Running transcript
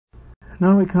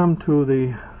Now we come to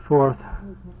the fourth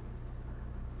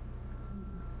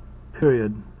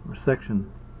period or section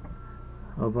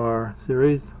of our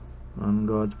series on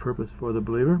God's purpose for the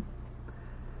believer.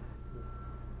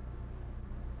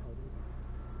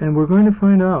 And we're going to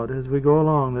find out as we go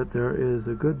along that there is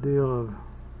a good deal of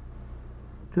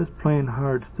just plain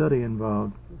hard study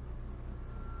involved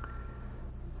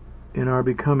in our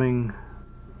becoming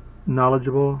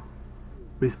knowledgeable,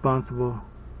 responsible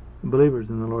believers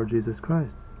in the Lord Jesus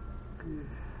Christ.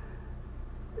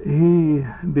 He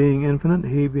being infinite,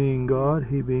 He being God,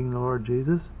 He being the Lord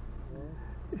Jesus,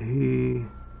 He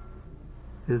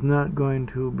is not going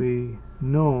to be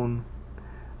known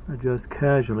just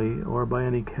casually or by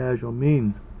any casual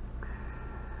means.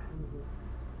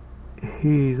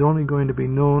 He's only going to be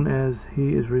known as He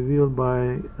is revealed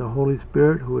by the Holy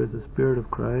Spirit, who is the Spirit of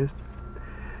Christ.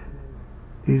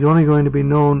 He's only going to be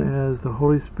known as the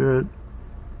Holy Spirit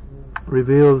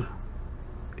reveals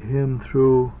Him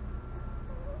through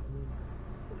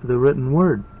the written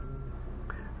Word.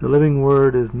 The living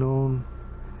Word is known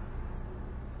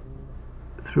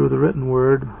through the written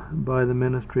Word by the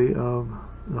ministry of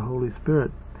the Holy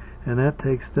Spirit, and that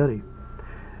takes study.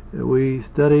 We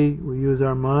study, we use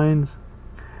our minds,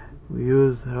 we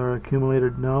use our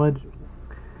accumulated knowledge,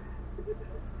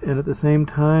 and at the same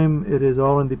time it is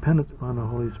all in dependence upon the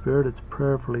Holy Spirit. It's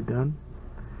prayerfully done.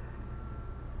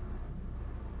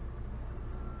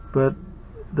 But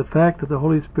the fact that the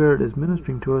Holy Spirit is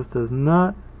ministering to us does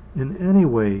not in any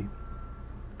way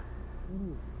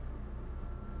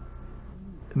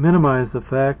minimize the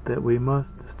fact that we must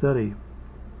study.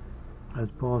 As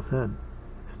Paul said,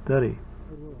 study.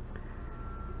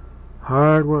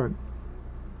 Hard work.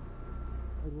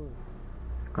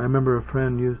 I remember a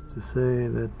friend used to say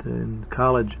that in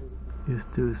college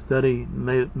used to study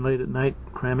late at night,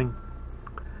 cramming.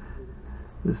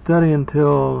 To study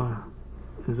until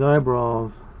his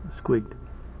eyebrows squeaked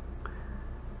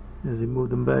as he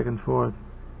moved them back and forth.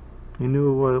 He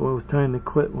knew what it was time to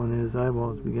quit when his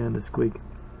eyeballs began to squeak.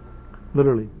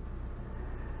 Literally.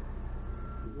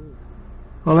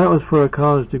 Well, that was for a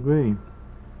college degree.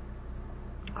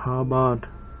 How about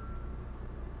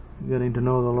getting to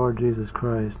know the Lord Jesus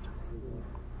Christ,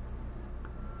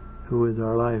 who is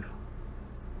our life?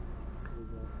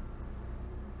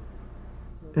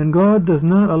 And God does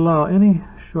not allow any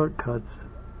shortcuts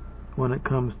when it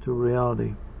comes to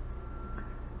reality.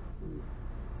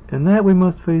 And that we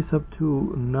must face up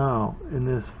to now in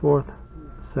this fourth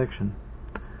section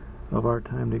of our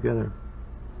time together.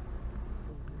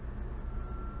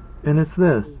 And it's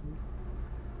this: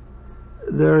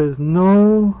 there is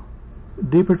no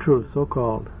deeper truth,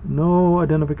 so-called, no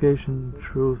identification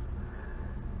truth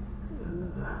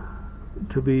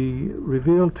to be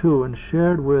revealed to and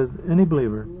shared with any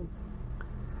believer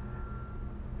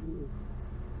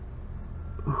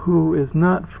who is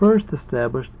not first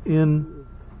established in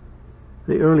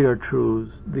the earlier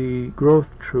truths, the growth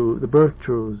truth, the birth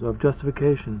truths of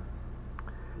justification,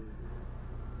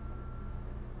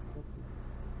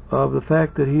 of the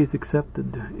fact that he's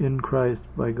accepted in Christ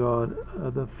by God,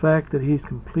 of the fact that he's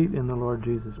complete in the Lord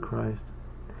Jesus Christ.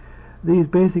 These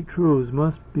basic truths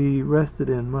must be rested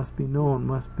in, must be known,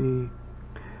 must be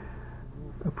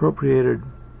appropriated,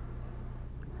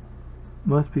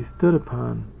 must be stood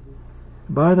upon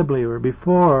by the believer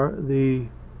before the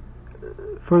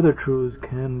further truths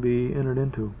can be entered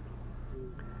into.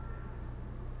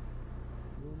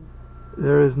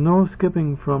 There is no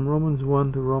skipping from Romans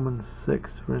 1 to Romans 6,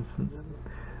 for instance.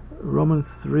 Romans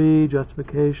 3,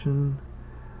 justification.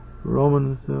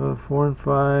 Romans 4 and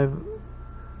 5,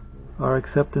 our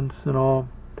acceptance and all,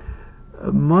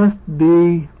 must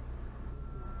belong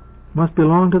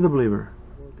to the believer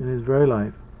in his very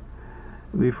life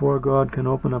before God can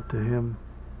open up to him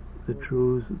the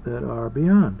truths that are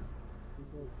beyond.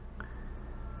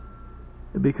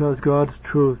 Because God's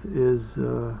truth is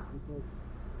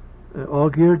all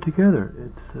geared together.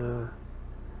 It's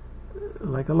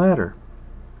like a ladder.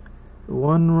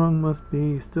 One rung must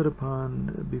be stood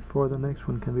upon before the next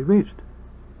one can be reached.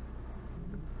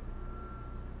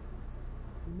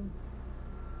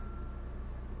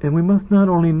 And we must not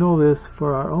only know this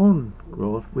for our own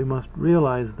growth, we must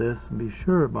realize this and be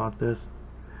sure about this,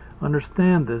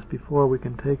 understand this before we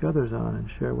can take others on and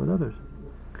share with others.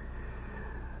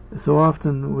 So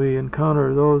often we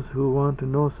encounter those who want to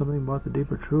know something about the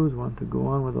deeper truths, want to go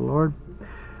on with the Lord,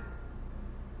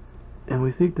 and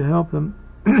we seek to help them,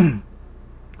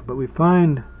 but we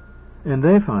find, and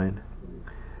they find,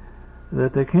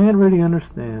 that they can't really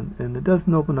understand, and it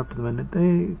doesn't open up to them, and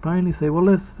they finally say, well,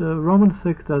 this Romans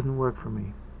 6 doesn't work for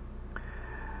me.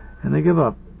 And they give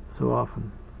up so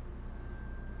often.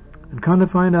 And come to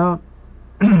find out,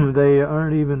 they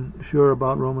aren't even sure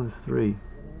about Romans 3.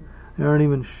 They aren't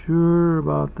even sure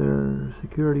about their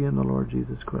security in the Lord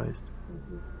Jesus Christ.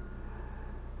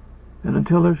 And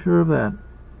until they're sure of that,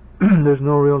 there's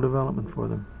no real development for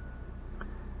them.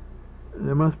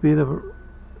 There must be the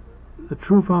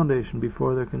true foundation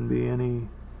before there can be any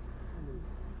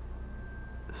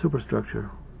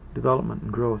superstructure, development,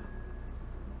 and growth.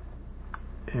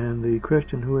 And the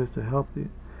Christian who is to help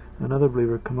another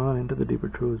believer come on into the deeper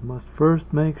truths must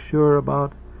first make sure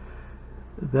about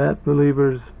that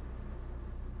believer's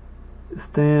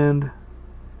stand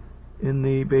in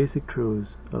the basic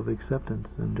truths of acceptance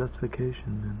and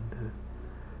justification,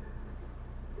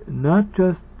 and not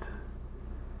just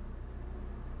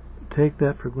take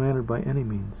that for granted by any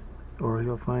means, or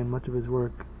he'll find much of his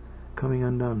work coming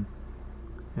undone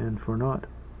and for naught,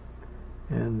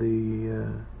 and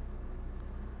the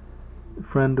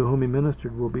friend to whom he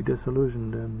ministered will be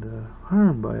disillusioned and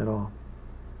harmed by it all.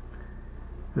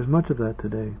 There's much of that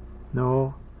today.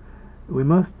 No, we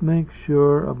must make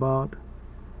sure about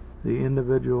the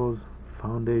individual's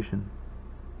foundation,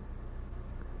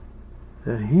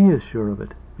 that he is sure of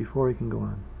it before he can go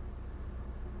on.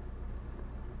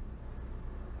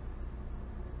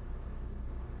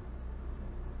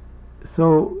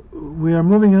 So we are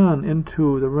moving on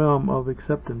into the realm of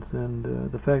acceptance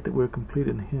and the fact that we're complete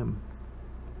in Him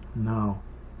now.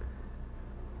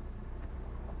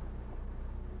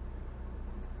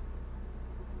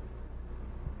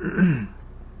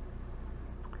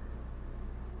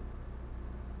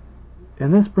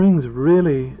 And this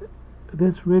really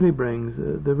brings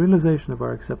the realization of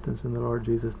our acceptance in the Lord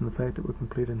Jesus and the fact that we're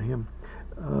complete in Him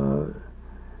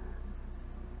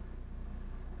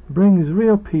brings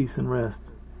real peace and rest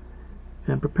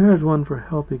and prepares one for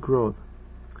healthy growth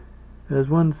as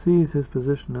one sees his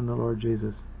position in the Lord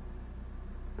Jesus.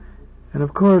 And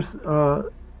of course,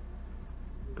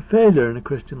 failure in a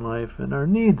Christian life and our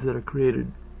needs that are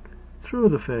created through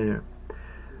the failure,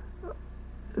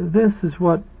 this is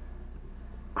what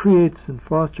creates and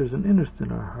fosters an interest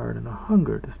in our heart and a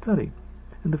hunger to study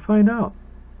and to find out.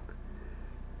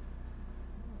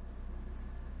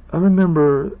 I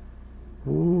remember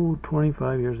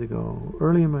 25 years ago,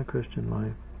 early in my Christian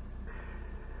life,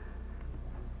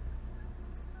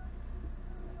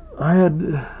 I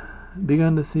had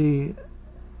begun to see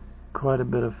quite a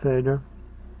bit of failure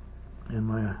in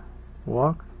my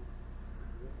walk.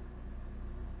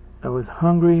 I was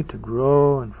hungry to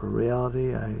grow and for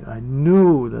reality. I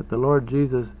knew that the Lord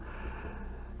Jesus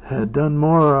had done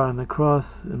more on the cross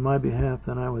in my behalf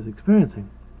than I was experiencing.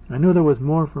 I knew there was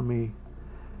more for me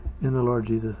in the Lord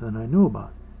Jesus than I knew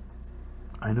about.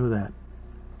 I knew that.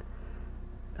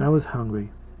 I was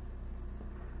hungry.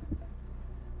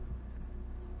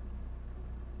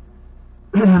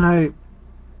 And I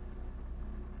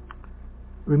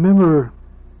remember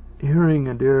hearing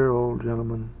a dear old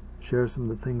gentleman share some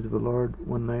of the things of the Lord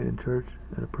one night in church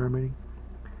at a prayer meeting.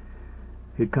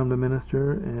 He'd come to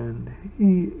minister, and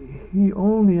he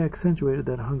only accentuated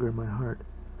that hunger in my heart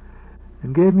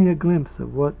and gave me a glimpse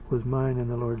of what was mine in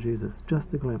the Lord Jesus,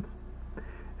 just a glimpse.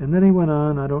 And then he went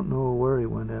on. I don't know where he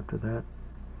went after that,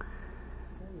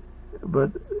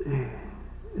 but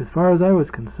as far as I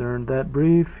was concerned, that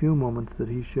brief few moments that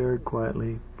he shared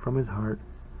quietly from his heart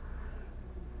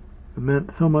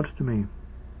meant so much to me.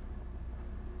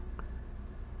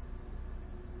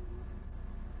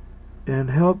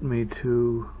 And helped me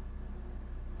to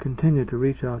continue to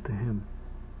reach out to Him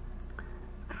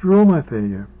through my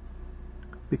failure,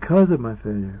 because of my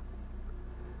failure,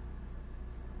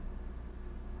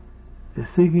 is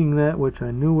seeking that which I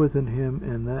knew was in Him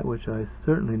and that which I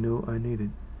certainly knew I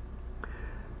needed.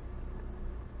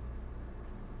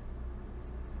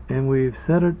 And we've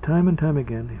said it time and time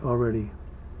again already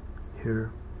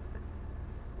here,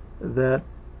 that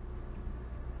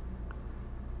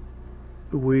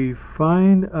we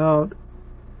find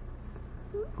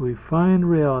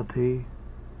reality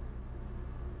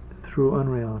through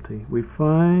unreality. We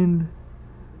find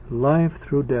life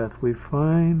through death. We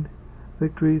find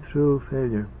victory through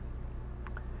failure.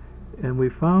 And we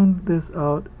found this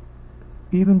out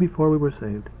even before we were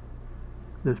saved,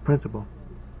 this principle.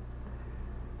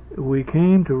 We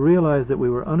came to realize that we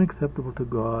were unacceptable to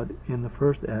God in the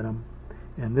first Adam,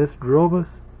 and this drove us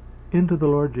into the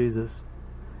Lord Jesus.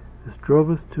 This drove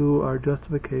us to our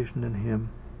justification in Him,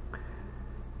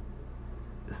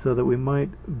 so that we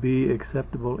might be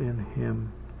acceptable in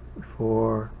Him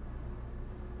for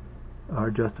our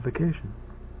justification,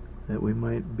 that we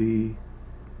might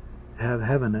have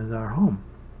heaven as our home,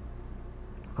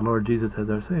 the Lord Jesus as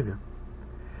our Savior.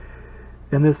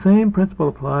 And the same principle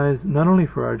applies not only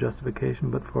for our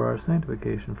justification, but for our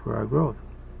sanctification, for our growth.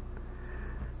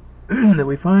 That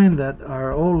we find that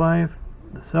our old life,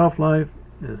 the self-life,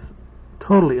 is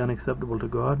totally unacceptable to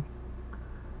God,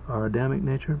 our Adamic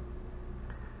nature,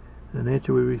 the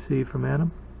nature we received from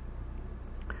Adam.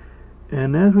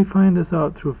 And as we find this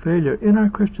out through failure in our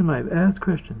Christian life, as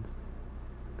Christians,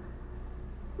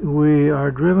 we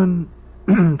are driven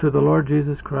to the Lord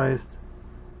Jesus Christ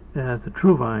as the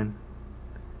true vine.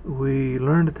 We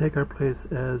learn to take our place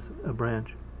as a branch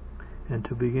and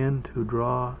to begin to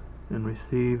draw and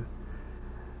receive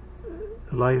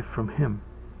life from Him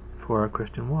for our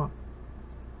Christian walk.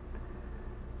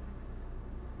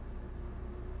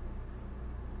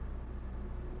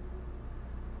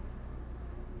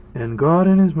 And God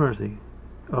in His mercy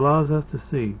allows us to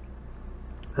see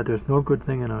that there's no good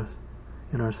thing in us,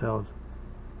 in ourselves,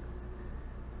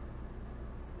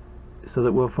 so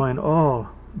that we'll find all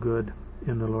good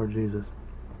in the Lord Jesus.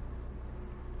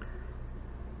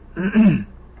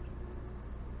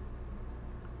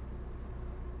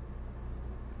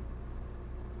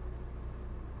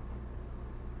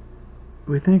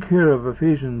 We think here of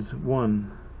Ephesians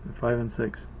 1, 5 and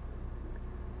 6.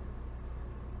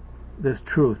 This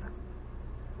truth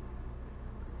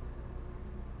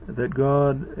that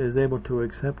God is able to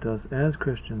accept us as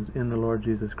Christians in the Lord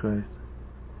Jesus Christ,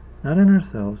 not in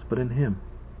ourselves, but in Him.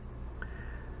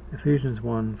 Ephesians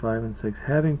 1, 5 and 6.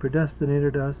 Having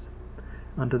predestinated us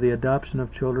unto the adoption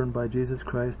of children by Jesus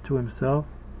Christ to Himself,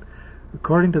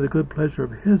 according to the good pleasure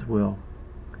of His will,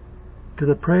 to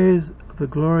the praise of the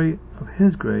glory of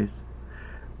His grace,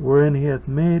 wherein He hath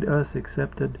made us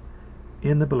accepted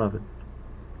in the Beloved.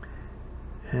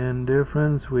 And dear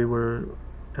friends, we were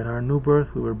at our new birth,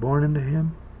 we were born into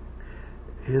Him.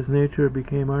 His nature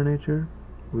became our nature.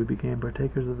 We became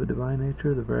partakers of the divine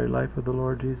nature, the very life of the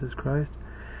Lord Jesus Christ.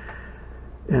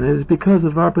 And it is because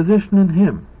of our position in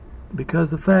Him, because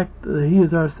the fact that He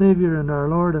is our Savior and our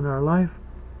Lord and our life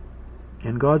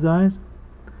in God's eyes,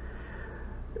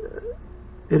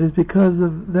 it is because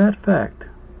of that fact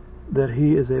that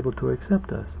He is able to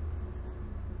accept us.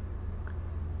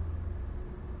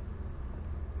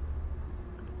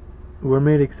 We're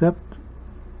made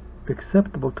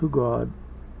acceptable to God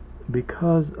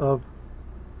because of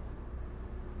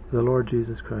the Lord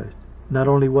Jesus Christ. Not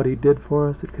only what He did for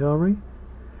us at Calvary,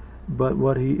 but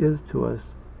what He is to us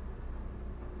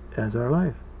as our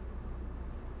life.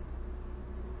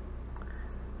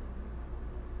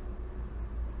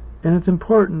 And it's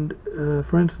important,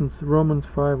 for instance, Romans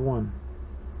 5:1.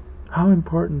 How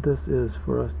important this is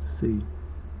for us to see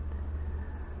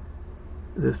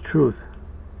this truth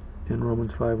in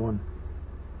Romans 5:1.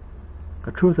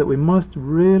 A truth that we must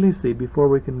really see before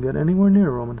we can get anywhere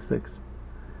near Romans 6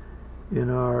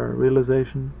 in our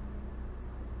realization,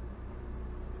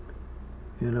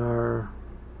 in our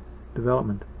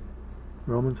development.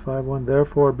 Romans 5:1.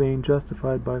 Therefore, being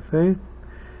justified by faith,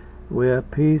 we have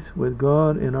peace with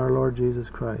God in our Lord Jesus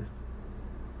Christ,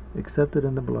 accepted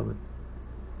in the Beloved,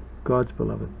 God's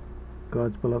beloved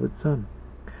Son.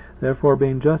 Therefore,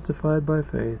 being justified by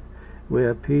faith, we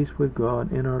have peace with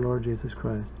God in our Lord Jesus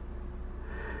Christ.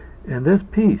 And this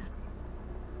peace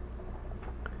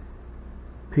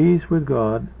with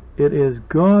God, it is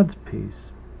God's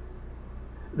peace,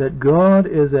 that God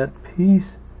is at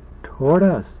peace toward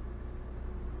us.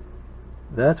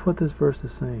 That's what this verse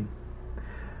is saying.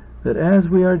 That as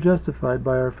we are justified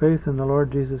by our faith in the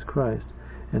Lord Jesus Christ,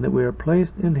 and that we are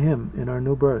placed in Him in our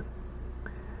new birth,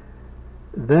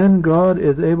 then God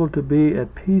is able to be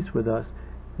at peace with us.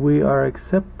 We are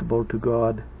acceptable to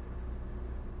God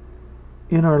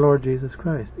in our Lord Jesus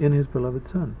Christ, in His beloved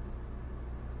Son.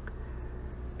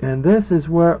 And this is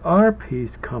where our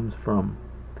peace comes from,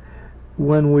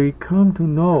 when we come to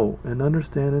know and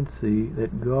understand and see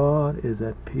that God is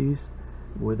at peace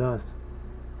with us.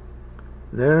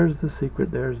 There's the secret,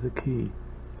 there's the key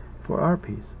for our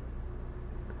peace.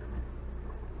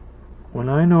 When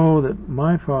I know that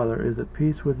my Father is at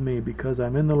peace with me because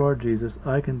I'm in the Lord Jesus,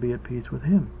 I can be at peace with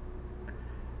Him,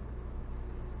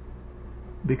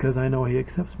 because I know He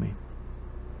accepts me.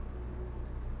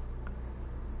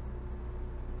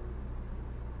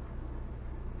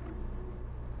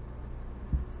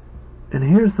 And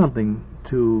here's something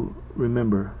to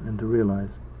remember and to realize.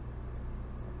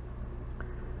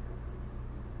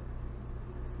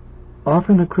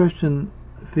 Often a Christian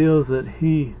feels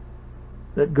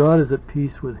that God is at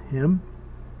peace with him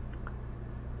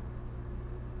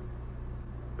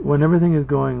when everything is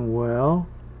going well,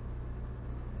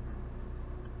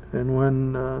 and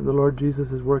when the Lord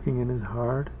Jesus is working in his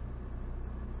heart.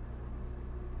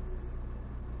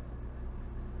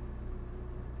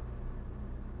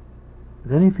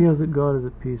 Then he feels that God is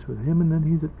at peace with him, and then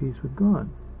he's at peace with God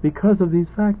because of these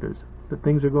factors, that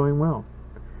things are going well.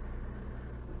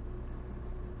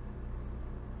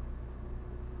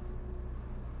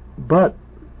 But,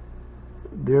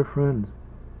 dear friends,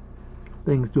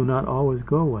 things do not always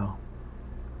go well.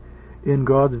 In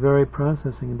God's very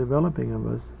processing and developing of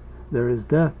us, there is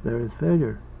death, there is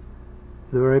failure,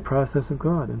 the very process of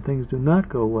God, and things do not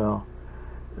go well.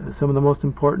 Some of the most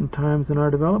important times in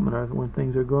our development are when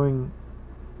things are going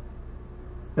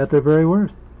at their very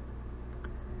worst.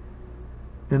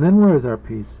 And then where is our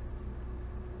peace?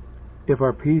 If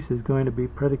our peace is going to be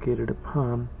predicated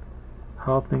upon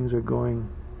how things are going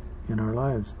in our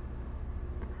lives.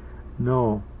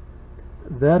 No,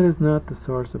 that is not the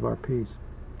source of our peace.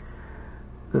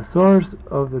 The source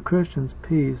of the Christian's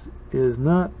peace is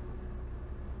not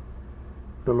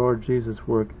the Lord Jesus'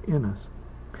 work in us.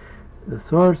 The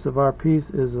source of our peace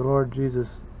is the Lord Jesus'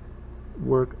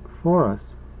 work for us.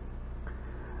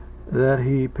 That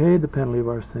He paid the penalty of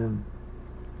our sin.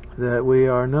 That we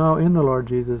are now in the Lord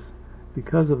Jesus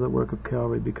because of the work of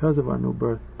Calvary, because of our new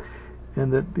birth.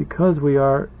 And that because we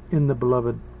are in the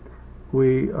Beloved,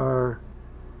 we are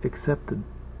accepted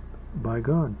by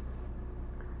God.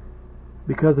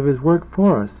 Because of His work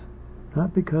for us,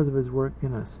 not because of His work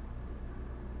in us.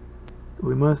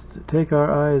 We must take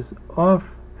our eyes off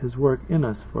His work in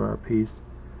us for our peace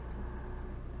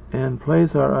and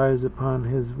place our eyes upon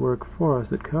His work for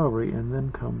us at Calvary, and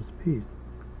then comes peace.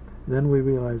 Then we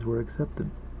realize we're accepted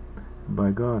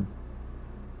by God.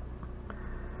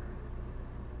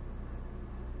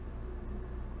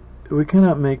 We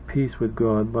cannot make peace with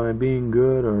God by being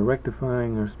good or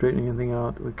rectifying or straightening anything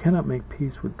out. We cannot make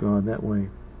peace with God that way.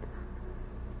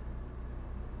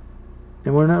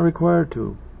 And we're not required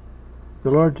to.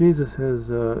 The Lord Jesus has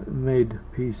made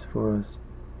peace for us.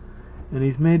 And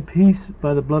He's made peace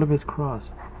by the blood of His cross.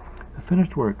 The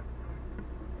finished work.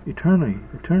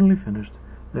 Eternally finished.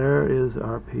 There is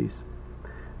our peace.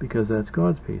 Because that's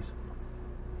God's peace.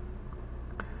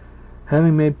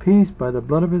 Having made peace by the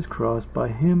blood of His cross, by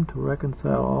Him to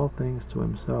reconcile all things to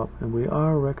Himself. And we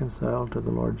are reconciled to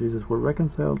the Lord Jesus. We're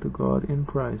reconciled to God in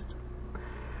Christ.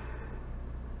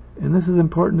 And this is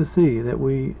important to see, that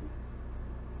we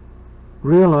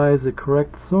realize the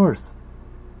correct source,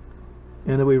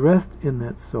 and that we rest in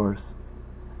that source.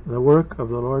 The work of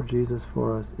the Lord Jesus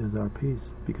for us is our peace,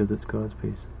 because it's God's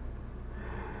peace.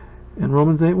 In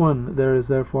Romans 8:1, there is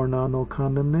therefore now no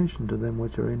condemnation to them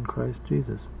which are in Christ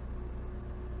Jesus,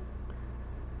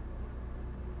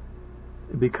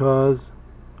 because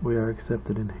we are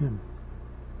accepted in Him.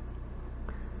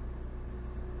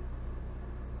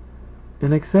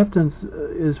 And acceptance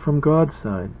is from God's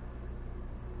side.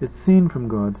 It's seen from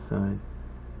God's side.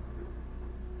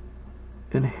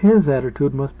 And His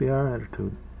attitude must be our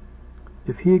attitude.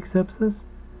 If He accepts us,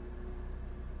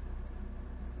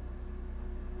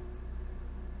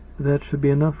 that should be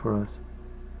enough for us.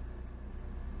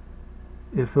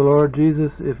 If the Lord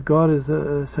Jesus, if God is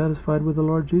satisfied with the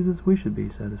Lord Jesus, we should be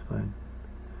satisfied.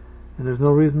 And there's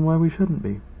no reason why we shouldn't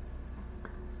be.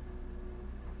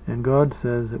 And God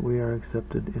says that we are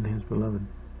accepted in His Beloved.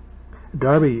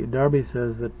 Darby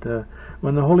says that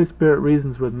when the Holy Spirit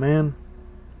reasons with man,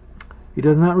 He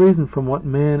does not reason from what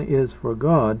man is for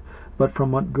God, but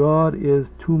from what God is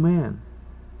to man.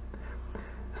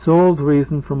 Souls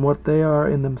reason from what they are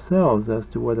in themselves as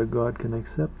to whether God can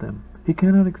accept them. He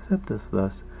cannot accept us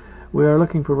thus. We are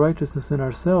looking for righteousness in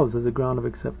ourselves as a ground of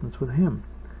acceptance with Him.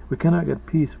 We cannot get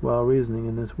peace while reasoning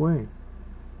in this way.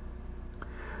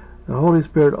 The Holy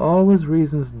Spirit always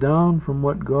reasons down from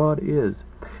what God is,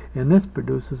 and this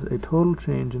produces a total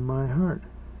change in my heart.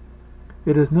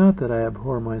 It is not that I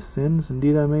abhor my sins,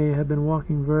 indeed I may have been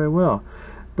walking very well,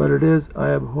 but it is I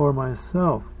abhor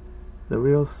myself, the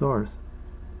real source.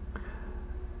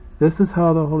 This is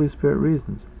how the Holy Spirit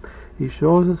reasons. He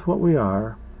shows us what we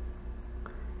are,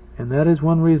 and that is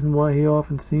one reason why He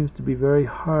often seems to be very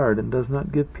hard and does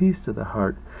not give peace to the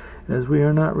heart, as we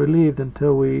are not relieved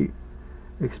until we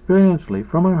experientially,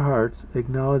 from our hearts,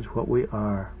 acknowledge what we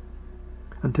are.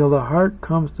 Until the heart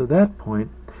comes to that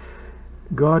point,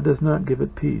 God does not give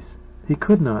it peace. He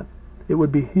could not. It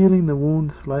would be healing the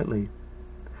wound slightly.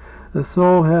 The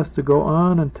soul has to go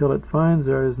on until it finds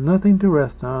there is nothing to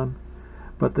rest on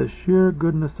but the sheer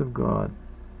goodness of God.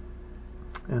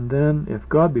 And then, if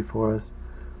God be for us,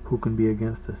 who can be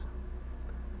against us?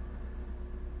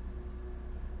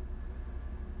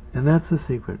 And that's the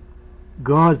secret.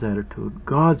 God's attitude,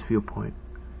 God's viewpoint,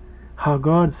 how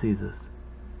God sees us.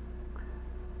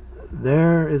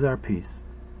 There is our peace.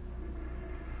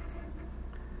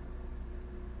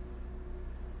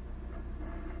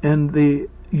 And the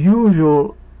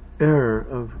usual error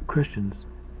of Christians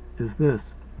is this.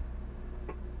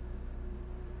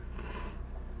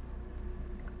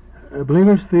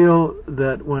 Believers feel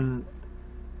that when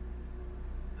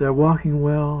they're walking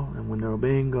well and when they're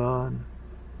obeying God,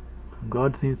 and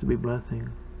God seems to be blessing,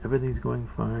 everything's going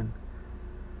fine,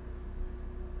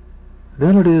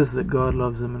 then it is that God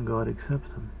loves them and God accepts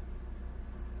them.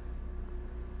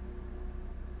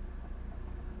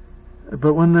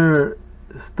 But when they're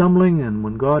stumbling and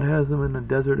when God has them in a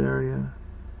desert area,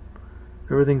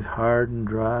 everything's hard and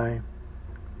dry, and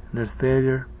there's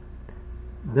failure,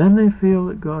 then they feel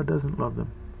that God doesn't love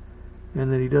them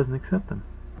and that He doesn't accept them.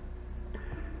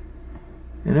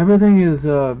 And everything is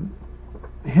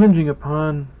hinging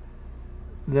upon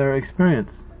their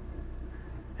experience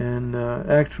and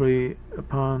actually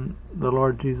upon the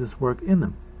Lord Jesus' work in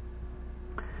them.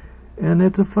 And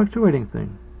it's a fluctuating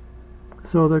thing.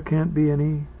 So there can't be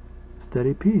any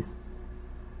steady peace.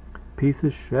 Peace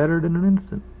is shattered in an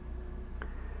instant.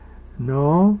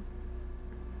 No,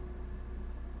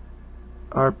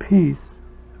 our peace,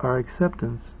 our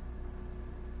acceptance,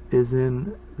 is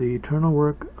in the eternal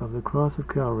work of the cross of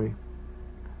Calvary,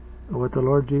 what the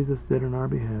Lord Jesus did in our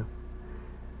behalf,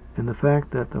 and the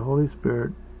fact that the Holy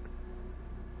Spirit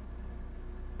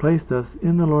placed us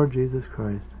in the Lord Jesus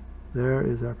Christ. There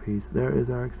is our peace. There is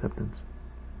our acceptance.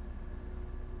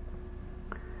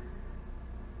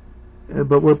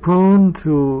 But we're prone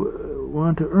to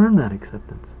want to earn that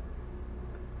acceptance.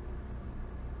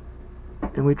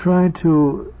 And we try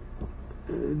to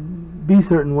be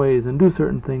certain ways and do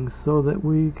certain things so that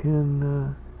we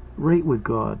can rate with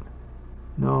God.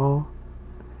 No,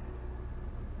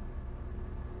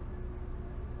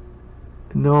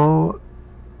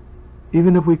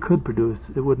 even if we could produce,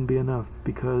 it wouldn't be enough,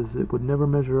 because it would never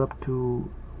measure up to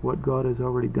what God has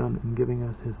already done in giving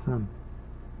us His Son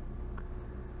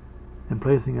and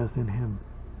placing us in Him,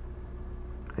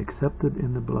 accepted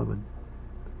in the Beloved.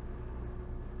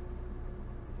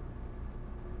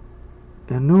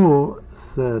 And Newell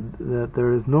said that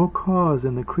there is no cause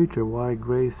in the creature why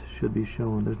grace should be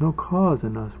shown. There's no cause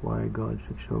in us why God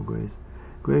should show grace.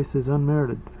 Grace is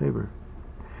unmerited favor.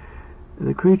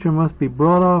 The creature must be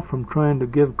brought off from trying to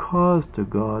give cause to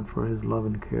God for His love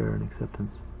and care and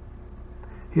acceptance.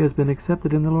 He has been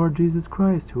accepted in the Lord Jesus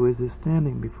Christ, who is His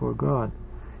standing before God.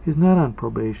 He is not on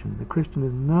probation. The Christian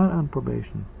is not on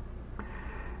probation.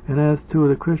 And as to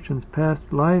the Christian's past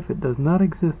life, it does not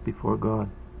exist before God.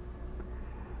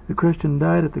 The Christian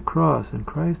died at the cross, and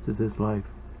Christ is his life.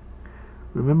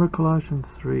 Remember Colossians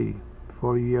 3,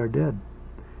 "For ye are dead,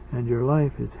 and your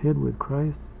life is hid with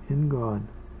Christ in God."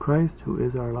 Christ, who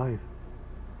is our life.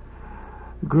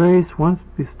 Grace once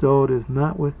bestowed is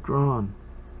not withdrawn,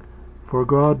 for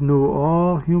God knew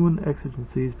all human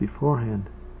exigencies beforehand.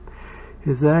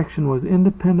 His action was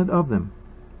independent of them,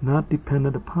 not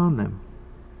dependent upon them.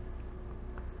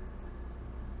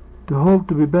 To hope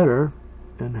to be better,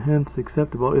 and hence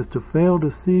acceptable, is to fail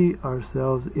to see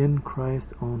ourselves in Christ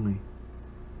only.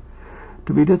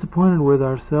 To be disappointed with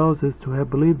ourselves is to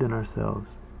have believed in ourselves.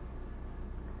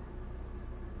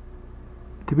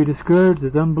 To be discouraged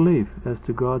is unbelief as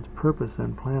to God's purpose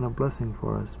and plan of blessing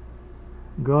for us.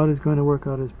 God is going to work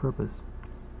out His purpose.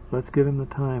 Let's give Him the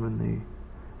time and the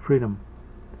freedom.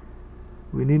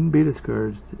 We needn't be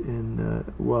discouraged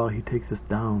while He takes us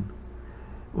down,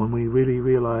 when we really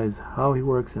realize how He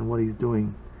works and what He's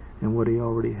doing and what He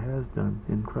already has done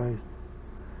in Christ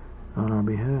on our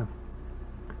behalf.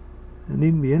 There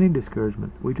needn't be any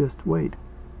discouragement. We just wait.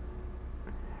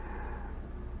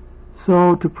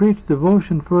 So, to preach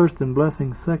devotion first and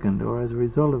blessing second, or as a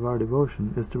result of our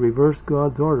devotion, is to reverse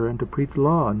God's order and to preach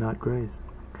law, not grace.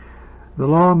 The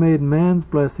law made man's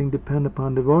blessing depend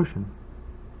upon devotion,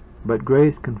 but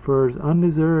grace confers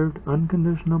undeserved,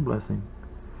 unconditional blessing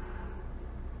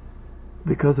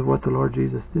because of what the Lord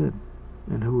Jesus did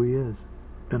and who He is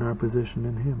and our position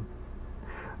in Him.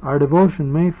 Our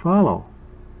devotion may follow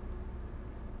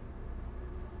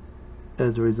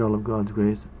as a result of God's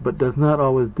grace, but does not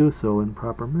always do so in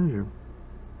proper measure.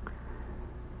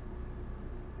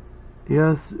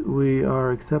 Yes, we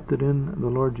are accepted in the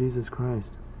Lord Jesus Christ.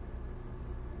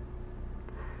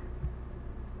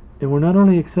 And we're not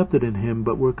only accepted in Him,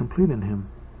 but we're complete in Him.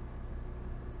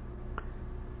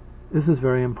 This is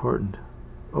very important.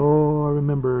 Oh, I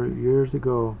remember years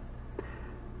ago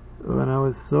when I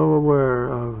was so aware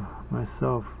of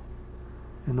myself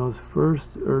in those first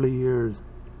early years,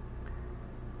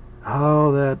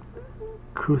 how that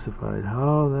crucified,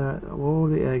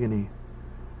 the agony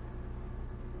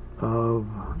of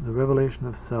the revelation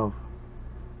of self.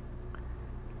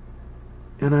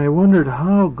 And I wondered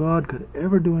how God could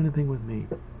ever do anything with me.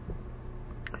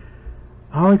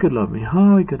 how He could love me,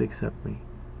 how He could accept me,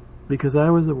 because I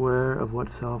was aware of what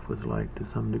self was like to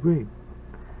some degree.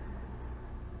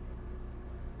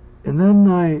 And then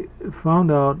I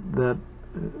found out that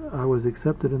I was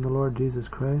accepted in the Lord Jesus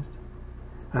Christ.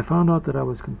 I found out that I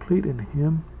was complete in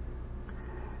Him,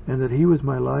 and that He was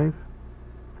my life,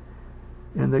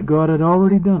 and that God had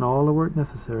already done all the work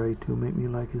necessary to make me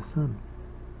like His Son.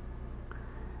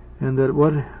 And that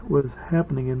what was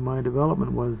happening in my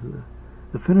development was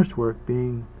the finished work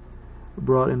being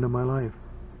brought into my life.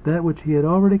 That which He had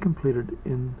already completed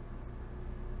in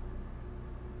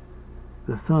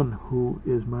the Son who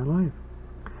is my life.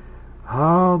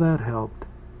 How that helped.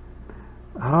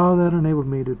 How that enabled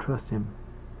me to trust Him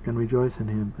and rejoice in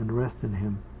Him and rest in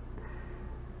Him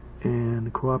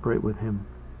and cooperate with Him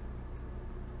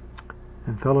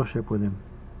and fellowship with Him.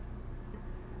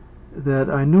 That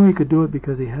I knew He could do it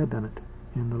because He had done it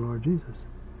in the Lord Jesus.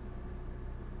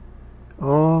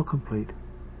 All complete.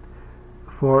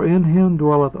 For in Him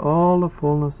dwelleth all the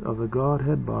fullness of the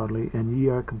Godhead bodily, and ye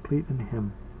are complete in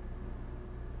Him.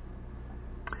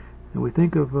 And we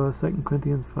think of 2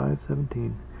 Corinthians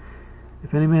 5:17.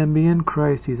 If any man be in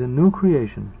Christ, he's a new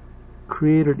creation,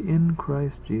 created in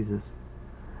Christ Jesus.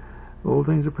 Old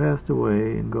things are passed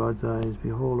away in God's eyes.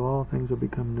 Behold, all things will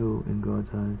become new in God's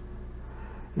eyes.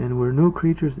 And we're new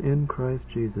creatures in Christ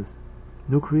Jesus.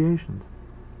 New creations.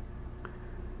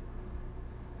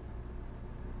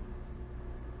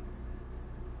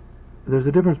 There's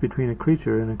a difference between a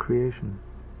creature and a creation.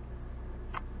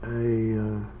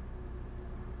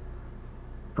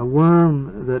 A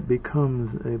worm that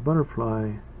becomes a butterfly,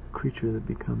 a creature that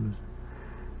becomes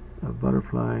a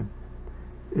butterfly,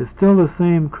 is still the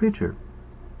same creature.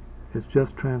 It's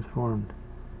just transformed.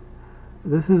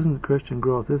 This isn't Christian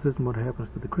growth. This isn't what happens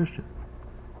to the Christian.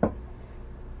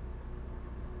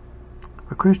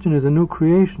 A Christian is a new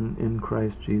creation in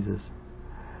Christ Jesus.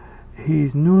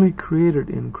 He's newly created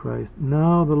in Christ.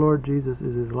 Now the Lord Jesus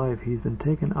is his life. He's been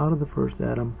taken out of the first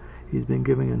Adam. He's been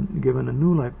given a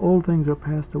new life. Old things are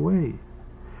passed away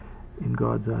in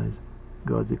God's eyes,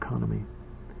 God's economy.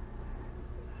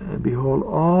 Behold,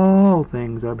 all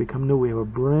things are become new. We have a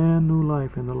brand new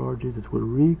life in the Lord Jesus. We're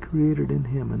recreated in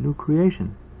Him, a new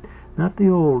creation. Not the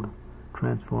old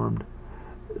transformed.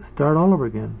 Start all over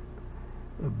again.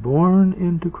 Born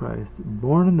into Christ,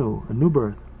 born anew, a new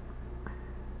birth.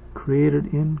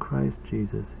 Created in Christ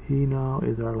Jesus. He now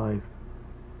is our life.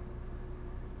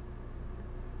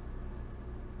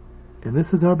 And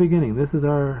this is our beginning. This is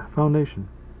our foundation.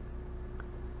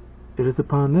 It is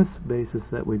upon this basis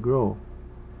that we grow,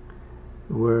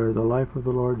 where the life of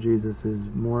the Lord Jesus is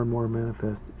more and more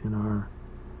manifest in our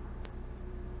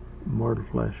mortal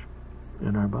flesh,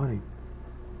 in our body,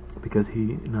 because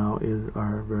He now is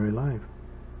our very life.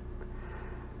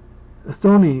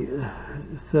 Stoney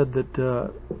said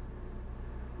that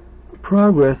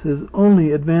progress is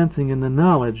only advancing in the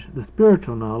knowledge, the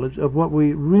spiritual knowledge, of what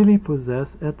we really possess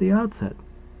at the outset.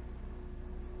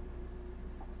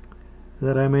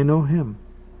 That I may know Him.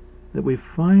 That we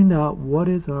find out what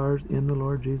is ours in the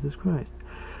Lord Jesus Christ.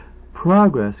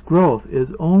 Progress, growth, is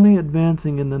only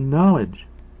advancing in the knowledge.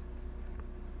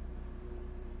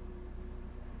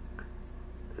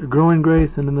 Grow in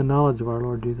grace and in the knowledge of our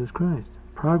Lord Jesus Christ.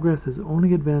 Progress is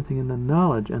only advancing in the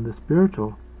knowledge, and the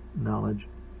spiritual knowledge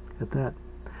at that,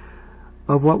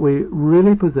 of what we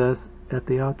really possess at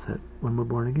the outset when we're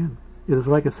born again. It is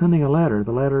like ascending a ladder.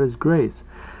 The ladder is grace.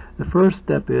 The first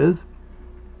step is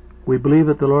we believe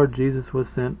that the Lord Jesus was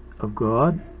sent of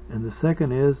God, and the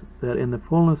second is that in the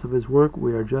fullness of His work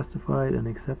we are justified and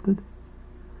accepted.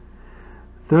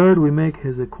 Third, we make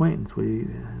His acquaintance. We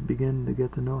begin to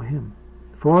get to know Him.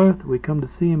 Fourth, we come to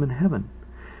see Him in heaven.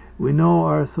 We know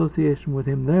our association with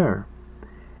Him there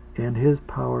and His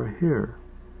power here.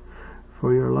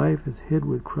 For your life is hid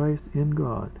with Christ in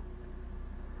God.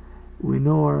 We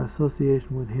know our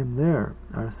association with Him there.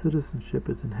 Our citizenship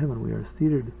is in heaven. We are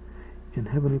seated in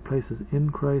heavenly places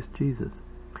in Christ Jesus.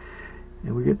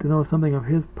 And we get to know something of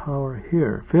His power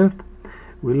here. Fifth,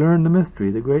 we learn the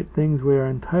mystery, the great things we are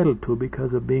entitled to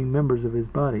because of being members of His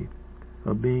body,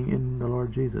 of being in the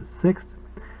Lord Jesus. Sixth,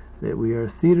 that we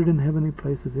are seated in heavenly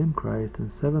places in Christ.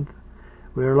 And seventh,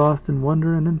 we are lost in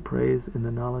wonder and in praise in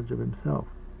the knowledge of Himself,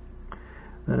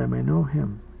 that I may know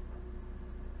Him.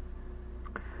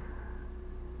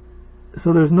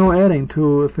 So there's no adding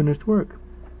to a finished work.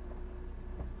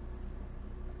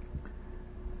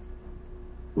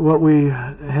 What we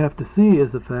have to see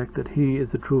is the fact that He is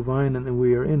the true vine and that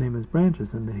we are in Him as branches,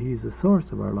 and that He's the source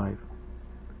of our life.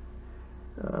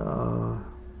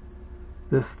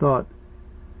 This thought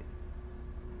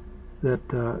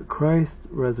that Christ's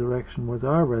resurrection was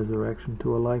our resurrection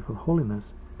to a life of holiness,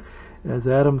 as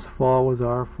Adam's fall was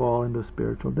our fall into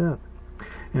spiritual death.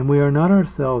 And we are not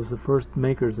ourselves the first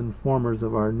makers and formers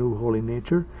of our new holy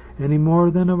nature, any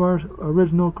more than of our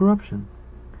original corruption.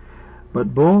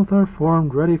 But both are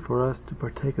formed ready for us to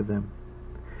partake of them.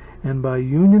 And by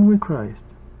union with Christ,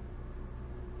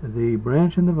 the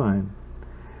branch and the vine,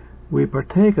 we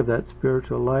partake of that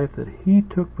spiritual life that He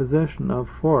took possession of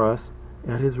for us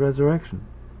at His resurrection.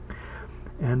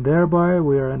 And thereby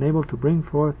we are enabled to bring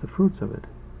forth the fruits of it: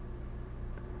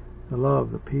 the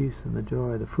love, the peace, and the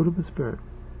joy, the fruit of the Spirit.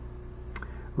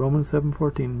 Romans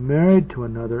 7:14, married to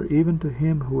another, even to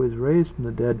Him who is raised from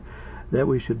the dead, that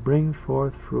we should bring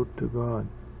forth fruit to God.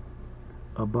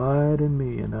 Abide in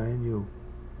me, and I in you.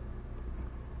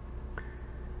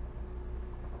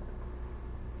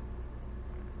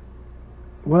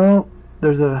 Well,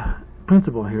 there's a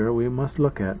principle here we must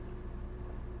look at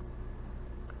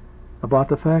about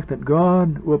the fact that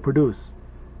God will produce,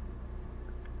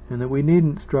 and that we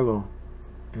needn't struggle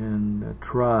and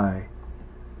try,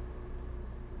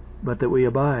 but that we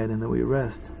abide and that we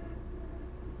rest.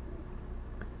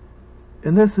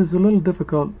 And this is a little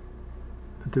difficult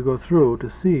to go through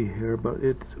to see here, but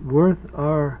it's worth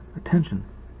our attention.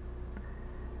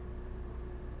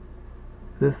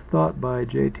 This thought by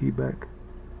J.T. Beck.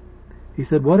 He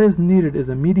said, what is needed is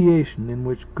a mediation in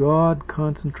which God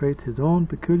concentrates His own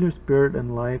peculiar spirit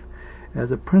and life as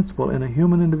a principle in a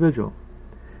human individual,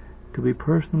 to be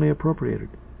personally appropriated.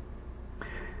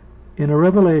 In a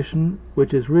revelation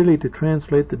which is really to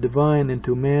translate the divine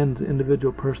into man's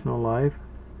individual personal life,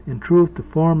 in truth to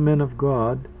form men of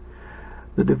God,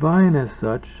 the divine as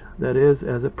such, that is,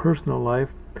 as a personal life,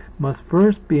 must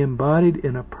first be embodied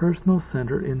in a personal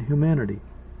center in humanity.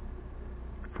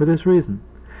 For this reason,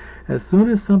 as soon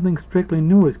as something strictly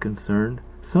new is concerned,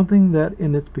 something that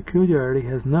in its peculiarity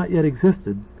has not yet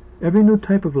existed, every new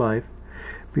type of life,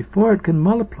 before it can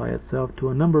multiply itself to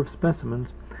a number of specimens,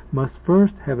 must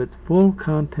first have its full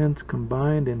contents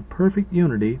combined in perfect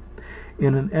unity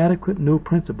in an adequate new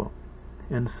principle.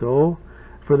 And so,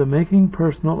 for the making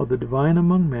personal of the divine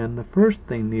among men, the first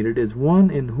thing needed is one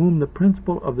in whom the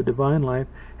principle of the divine life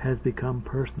has become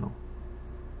personal.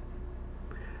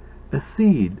 A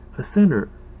seed, a center,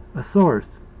 a source,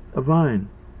 a vine.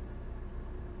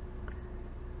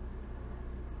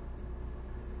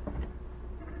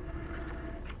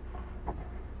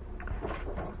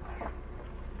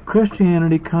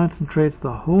 Christianity concentrates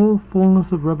the whole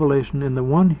fullness of revelation in the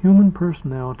one human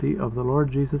personality of the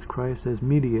Lord Jesus Christ as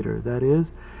mediator, that is,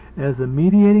 as a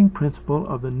mediating principle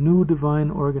of the new divine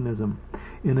organism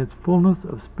in its fullness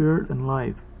of spirit and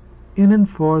life, in and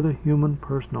for the human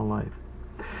personal life.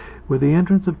 With the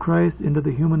entrance of Christ into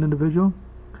the human individual,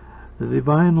 the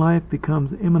divine life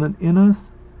becomes immanent in us,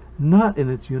 not in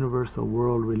its universal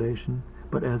world relation,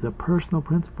 but as a personal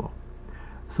principle,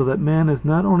 so that man is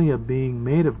not only a being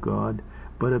made of God,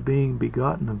 but a being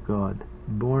begotten of God,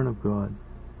 born of God.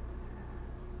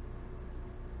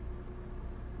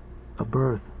 A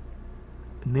birth,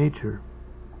 nature,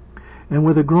 and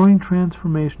with a growing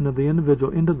transformation of the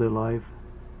individual into the life,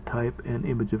 type, and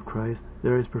image of Christ,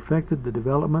 there is perfected the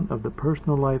development of the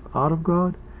personal life out of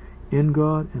God, in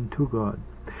God, and to God.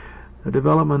 The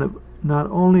development of not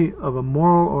only of a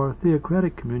moral or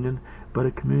theocratic communion, but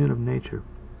a communion of nature.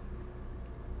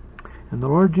 And the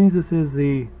Lord Jesus is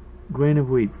the grain of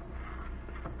wheat.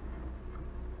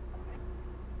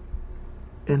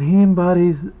 And He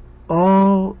embodies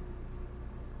all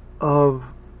of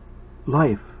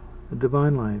life, the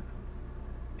divine life,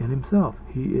 in Himself.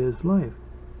 He is life.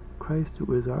 Christ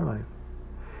who is our life.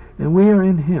 And we are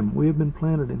in Him. We have been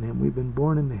planted in Him. We've been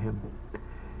born into Him.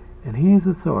 And He is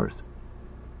the source.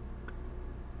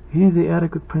 He is the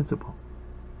adequate principle.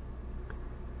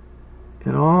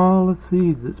 And all the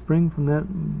seeds that spring from that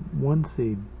one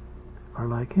seed are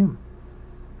like Him.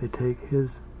 They take His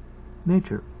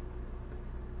nature.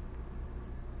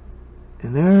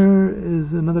 And there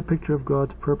is another picture of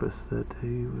God's purpose, that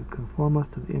He would conform us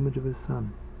to the image of His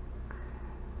Son.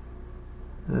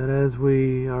 That as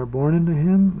we are born into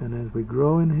Him and as we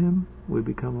grow in Him, we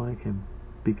become like Him,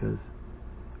 because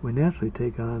we naturally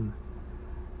take on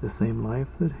the same life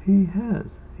that He has.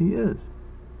 He is.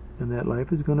 And that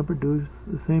life is going to produce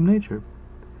the same nature.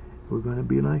 We're going to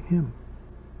be like Him.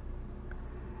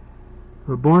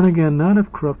 We're born again not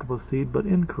of corruptible seed, but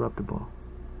incorruptible.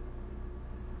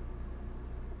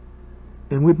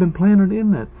 And we've been planted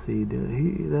in that seed.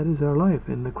 That is our life.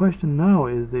 And the question now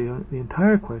is, the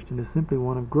entire question is simply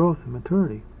one of growth and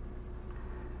maturity.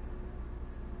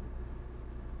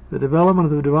 The development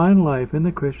of the divine life in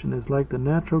the Christian is like the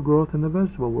natural growth in the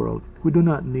vegetable world. We do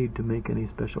not need to make any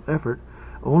special effort,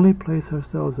 only place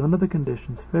ourselves under the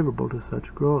conditions favorable to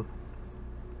such growth.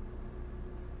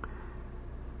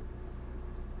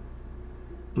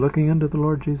 Looking unto the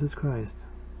Lord Jesus Christ.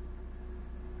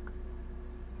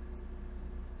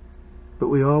 But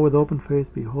we all with open face,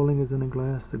 beholding as in a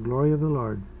glass the glory of the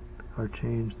Lord, are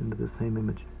changed into the same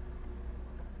image.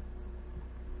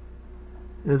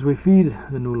 As we feed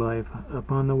the new life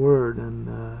upon the Word and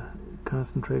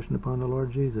concentration upon the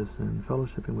Lord Jesus and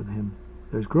fellowshipping with Him,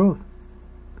 there's growth.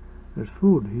 There's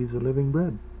food. He's a living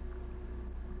bread.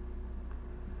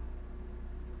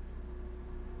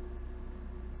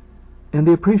 And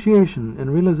the appreciation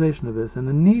and realization of this and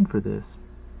the need for this,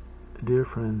 dear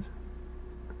friends,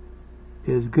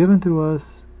 is given to us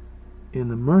in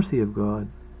the mercy of God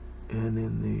and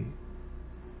in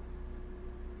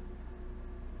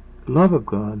the love of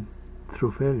God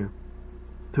through failure,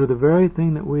 through the very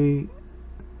thing that we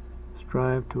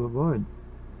strive to avoid.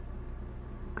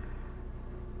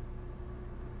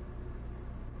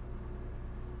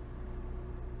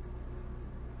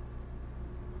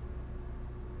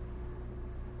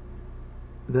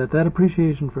 That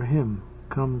appreciation for Him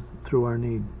comes through our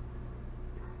need.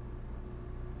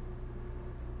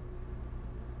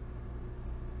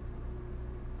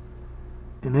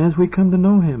 And as we come to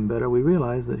know Him better, we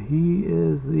realize that He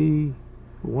is the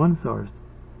one source.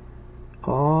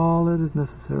 All that is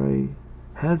necessary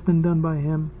has been done by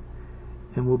Him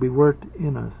and will be worked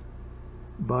in us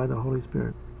by the Holy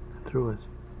Spirit through us.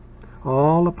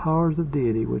 All the powers of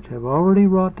deity which have already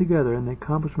wrought together in the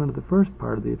accomplishment of the first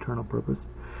part of the eternal purpose,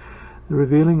 the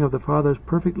revealing of the Father's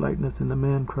perfect likeness in the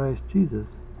man Christ Jesus,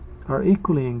 are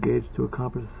equally engaged to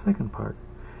accomplish the second part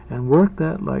and work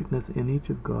that likeness in each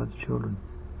of God's children.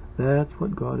 That's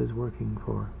what God is working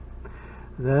for.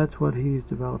 That's what He's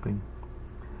developing,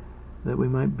 that we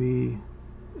might be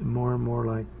more and more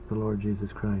like the Lord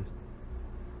Jesus Christ.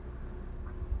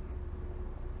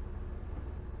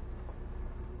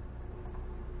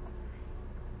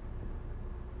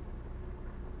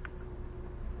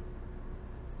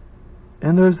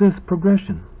 And there's this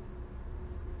progression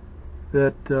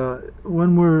that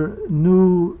when we're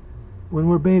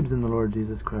babes in the Lord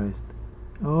Jesus Christ,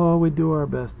 we do our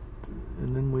best,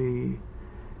 and then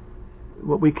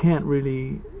what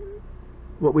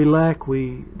we lack,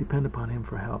 we depend upon Him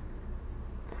for help.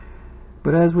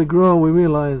 But as we grow, we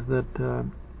realize that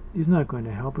He's not going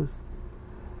to help us.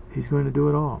 He's going to do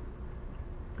it all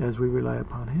as we rely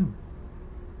upon Him.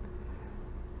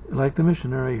 Like the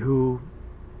missionary who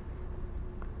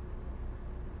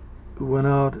went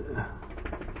out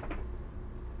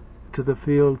to the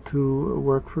field to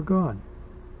work for God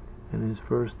in his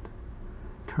first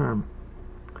term.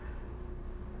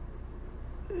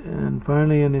 And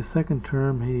finally in his second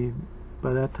term,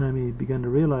 by that time he began to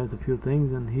realize a few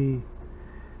things, and he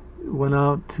went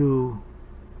out to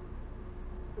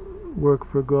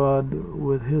work for God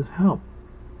with His help.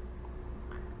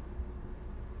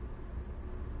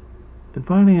 And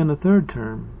finally in the third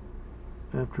term,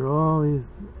 after all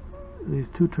these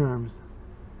two terms,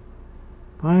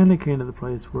 finally came to the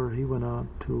place where he went out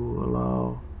to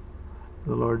allow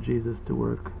the Lord Jesus to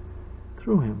work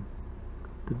through him,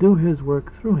 to do His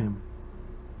work through him.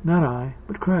 Not I,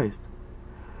 but Christ.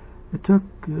 It took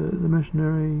the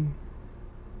missionary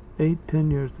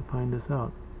 8-10 years to find this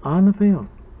out, on the field,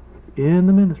 in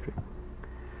the ministry.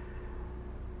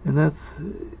 And that's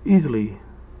easily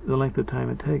the length of time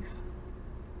it takes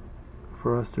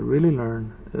for us to really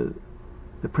learn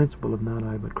the principle of not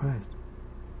I, but Christ.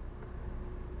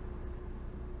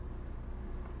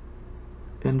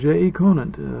 And J.E.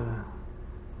 Conant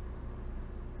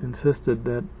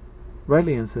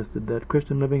rightly insisted that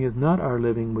Christian living is not our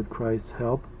living with Christ's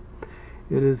help.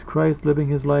 It is Christ living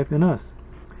His life in us.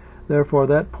 Therefore,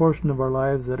 that portion of our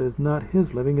lives that is not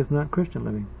His living is not Christian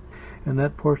living, and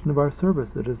that portion of our service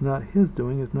that is not His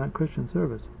doing is not Christian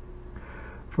service.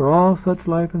 For all such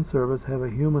life and service have a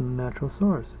human and natural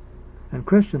source, and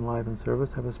Christian life and service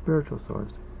have a spiritual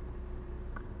source.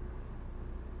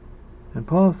 And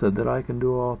Paul said that I can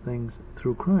do all things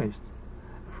through Christ,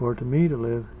 for to me to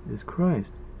live is Christ.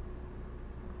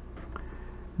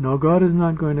 No, God is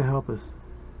not going to help us.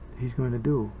 He's going to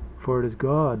do, for it is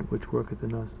God which worketh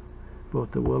in us,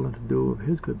 both to will and to do of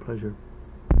His good pleasure.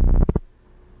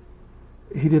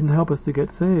 He didn't help us to get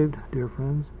saved, dear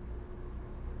friends.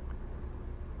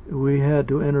 We had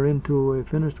to enter into a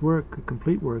finished work, a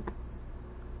complete work.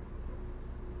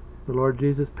 The Lord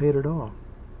Jesus paid it all.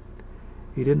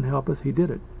 He didn't help us, He did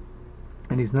it.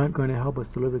 And He's not going to help us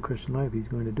to live a Christian life. He's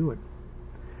going to do it.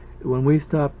 When we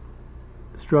stop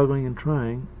struggling and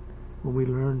trying when we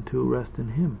learn to rest in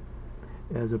Him,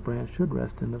 as a branch should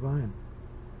rest in the vine.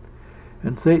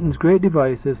 And Satan's great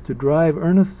device is to drive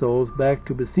earnest souls back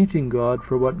to beseeching God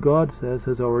for what God says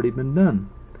has already been done.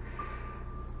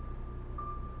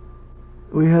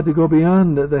 We had to go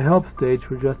beyond the help stage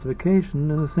for justification,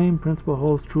 and the same principle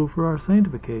holds true for our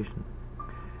sanctification.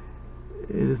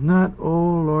 It is not,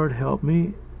 "Oh Lord, help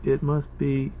me." It must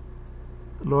be,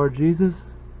 "Lord Jesus,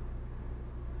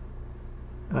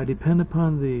 I depend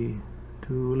upon Thee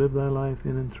to live Thy life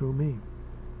in and through me."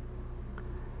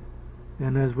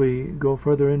 And as we go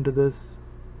further into this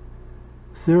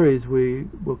series, we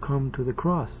will come to the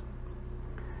cross,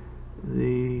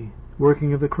 the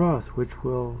working of the cross, which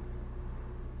will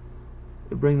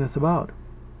bring this about,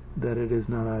 that it is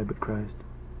not I but Christ.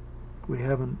 We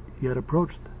haven't yet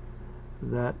approached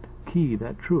that key,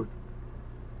 that truth,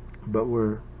 but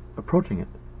we're approaching it.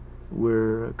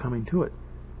 We're coming to it,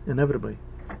 inevitably.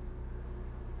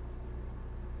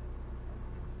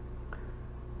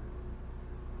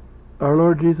 Our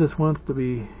Lord Jesus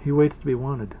He waits to be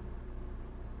wanted.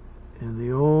 And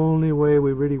the only way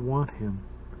we really want Him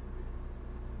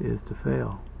is to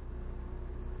fail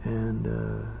and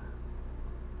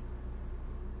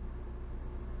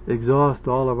exhaust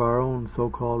all of our own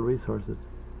so-called resources,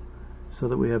 so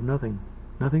that we have nothing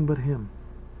but Him.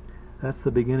 That's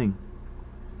the beginning.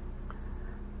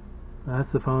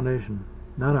 That's the foundation.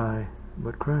 Not I,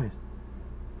 but Christ.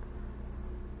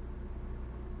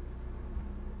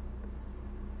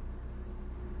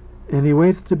 And He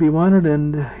waits to be wanted,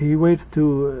 and He waits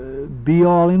to be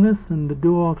all in us and to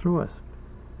do all through us.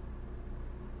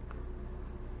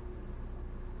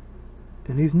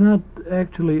 And He's not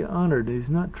actually honored, He's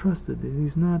not trusted,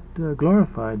 He's not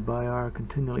glorified by our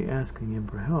continually asking Him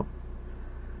for help.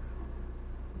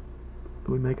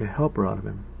 We make a helper out of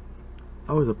Him.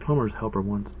 I was a plumber's helper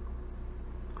once.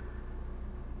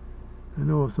 I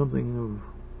know something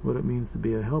of what it means to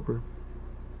be a helper.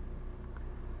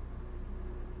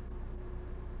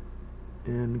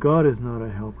 And God is not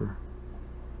a helper.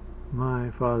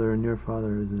 My Father and your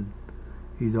Father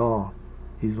He's all.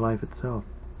 He's life itself.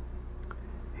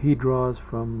 He draws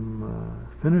from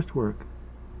finished work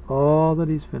all that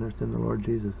He's finished in the Lord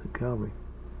Jesus at Calvary,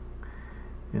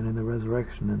 and in the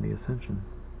resurrection and the ascension,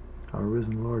 our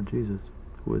risen Lord Jesus,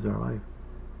 who is our life.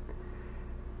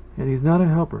 And He's not a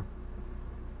helper.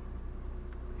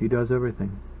 He does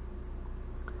everything.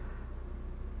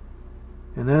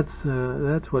 And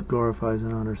that's what glorifies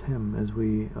and honors Him, as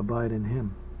we abide in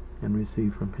Him and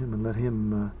receive from Him, and let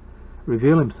Him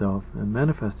reveal Himself and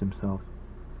manifest Himself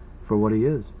for what He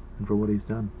is and for what He's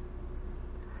done.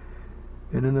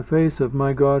 And in the face of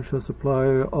 "My God shall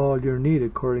supply all your need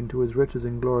according to His riches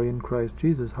and glory in Christ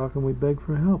Jesus," how can we beg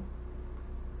for help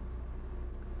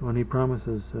when He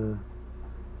promises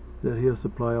that He'll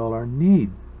supply all our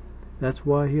need? That's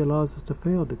why He allows us to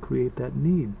fail, to create that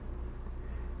need.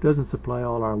 He doesn't supply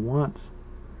all our wants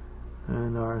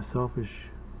and our selfish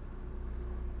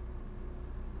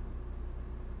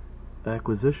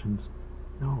acquisitions.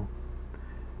 No.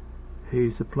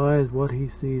 He supplies what He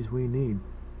sees we need.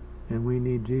 And we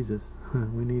need Jesus.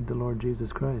 We need the Lord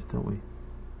Jesus Christ, don't we?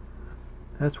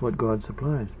 That's what God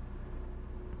supplies.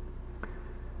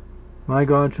 "My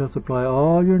God shall supply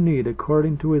all your need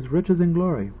according to His riches and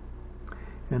glory."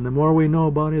 And the more we know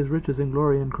about His riches and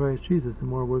glory in Christ Jesus, the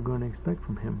more we're going to expect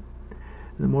from Him.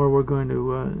 The more we're going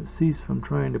to cease from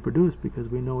trying to produce, because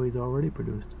we know He's already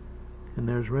produced. And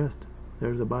there's rest.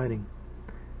 There's abiding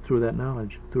through that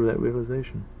knowledge, through that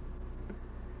realization.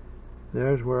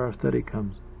 There's where our study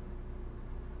comes.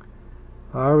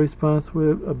 Our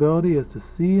responsibility is to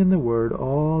see in the Word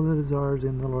all that is ours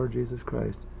in the Lord Jesus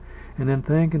Christ, and then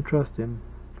thank and trust Him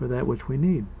for that which we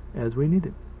need, as we need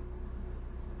it.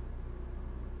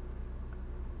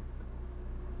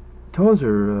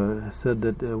 Tozer said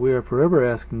that we are forever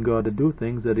asking God to do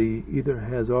things that He either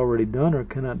has already done or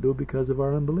cannot do because of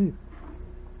our unbelief.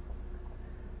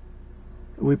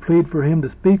 We plead for Him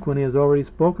to speak when He has already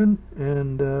spoken,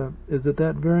 and is at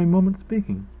that very moment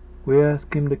speaking. We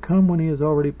ask Him to come when He is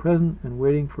already present and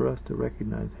waiting for us to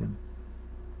recognize Him.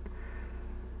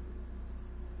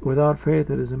 Without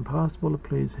faith it is impossible to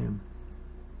please Him.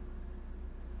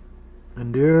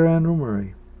 And dear Andrew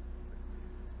Murray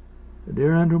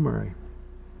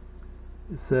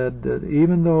said that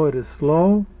even though it is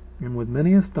slow and with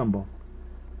many a stumble,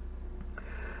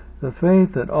 the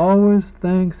faith that always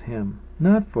thanks Him,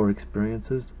 not for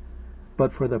experiences,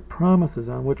 but for the promises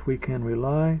on which we can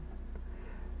rely,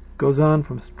 goes on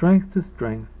from strength to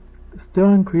strength, still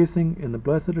increasing in the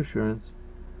blessed assurance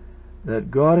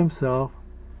that God Himself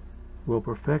will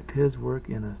perfect His work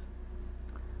in us.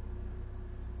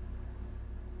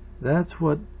 That's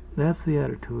the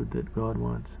attitude that God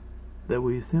wants, that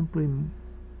we simply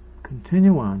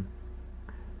continue on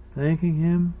thanking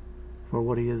Him for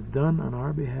what He has done on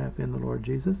our behalf in the Lord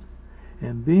Jesus,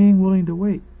 and being willing to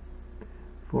wait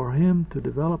for Him to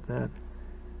develop that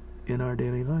in our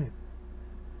daily life.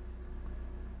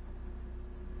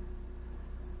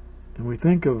 And we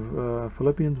think of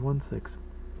Philippians 1:6,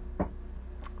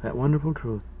 that wonderful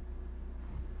truth.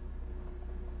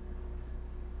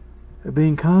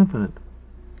 Being confident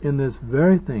in this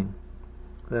very thing,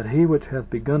 that He which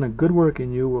hath begun a good work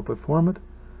in you will perform it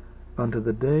unto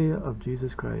the day of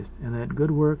Jesus Christ. And that good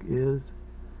work is,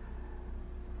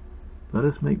 let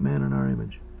us make man in our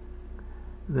image,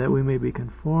 that we may be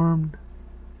conformed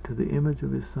to the image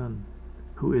of His Son,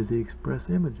 who is the express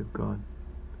image of God.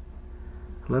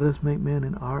 Let us make man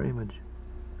in our image,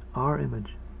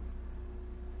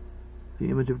 the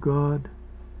image of God,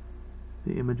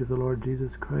 the image of the Lord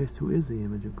Jesus Christ, who is the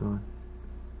image of God.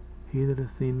 He that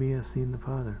hath seen me hath seen the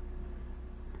Father.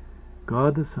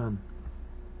 God the Son.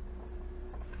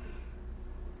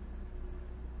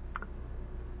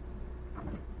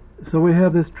 So we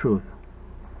have this truth,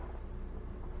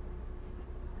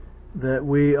 that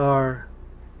we are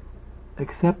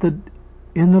accepted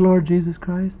in the Lord Jesus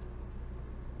Christ.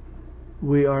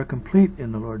 We are complete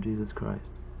in the Lord Jesus Christ.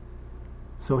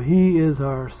 So He is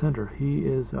our center. He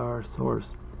is our source.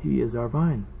 He is our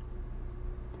vine.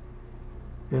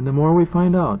 And the more we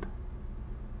find out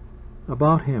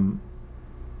about Him,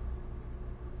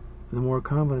 the more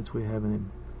confidence we have in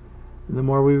Him, and the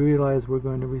more we realize we're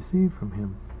going to receive from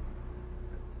Him,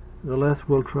 the less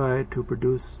we'll try to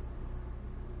produce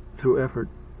through effort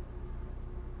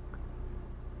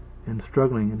and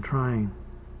struggling and trying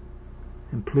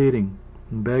and pleading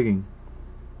and begging.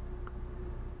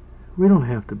 We don't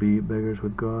have to be beggars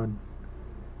with God.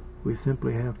 We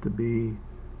simply have to be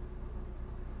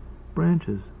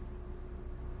branches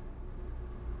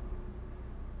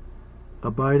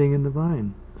abiding in the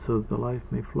vine, so that the life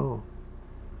may flow,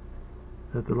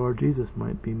 that the Lord Jesus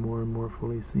might be more and more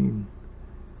fully seen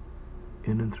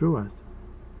in and through us.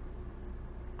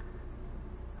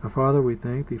 Our Father, we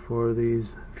thank Thee for these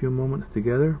few moments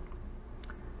together.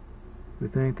 We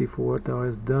thank Thee for what Thou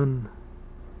hast done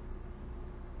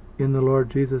in the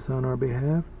Lord Jesus on our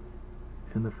behalf,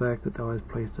 and the fact that Thou hast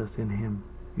placed us in Him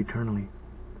eternally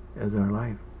as our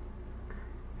life,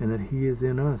 and that He is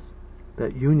in us,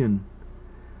 that union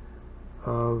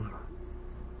of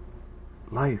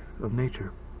life, of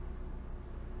nature,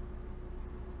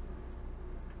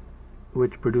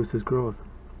 which produces growth.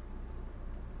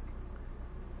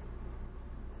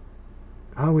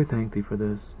 How we thank Thee for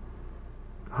this.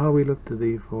 How we look to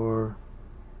Thee for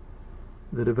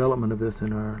the development of this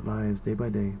in our lives day by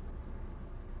day.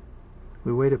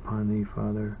 We wait upon Thee,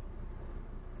 Father,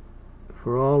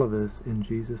 for all of this in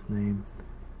Jesus' name.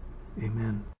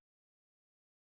 Amen.